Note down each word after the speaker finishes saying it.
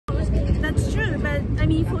But I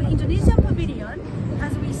mean, for Indonesian pavilion,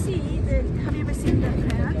 as we see, have you ever seen that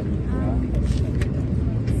plan?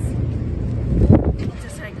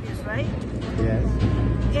 Just like this, right? Yes.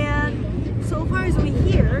 And so far as we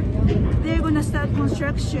hear, they're gonna start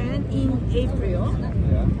construction in April,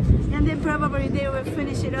 and then probably they will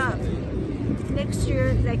finish it up next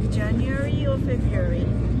year, like January or February.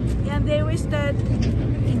 And they will start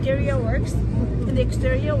interior works and the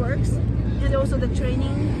exterior works, and also the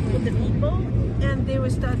training of the people, and they will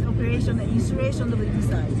start operation and installation of the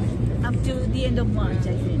inside up to the end of March,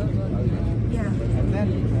 I think. Yeah. And then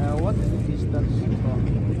what is the distance from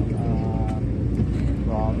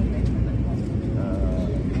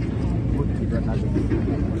to another?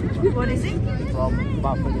 What is it? From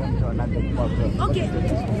pavilion to another pavilion. Okay,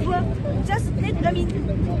 well, just I mean,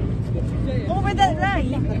 over that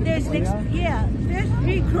line, there's next, yeah, they're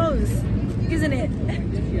very close, isn't it?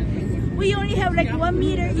 We only have like 1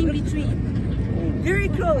 meter in between, very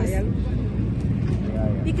close,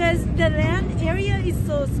 because the land area is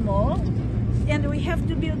so small, and we have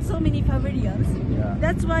to build so many pavilions. Yeah.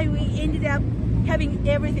 That's why we ended up having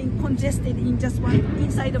everything congested in just one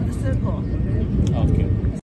inside of the circle. Okay.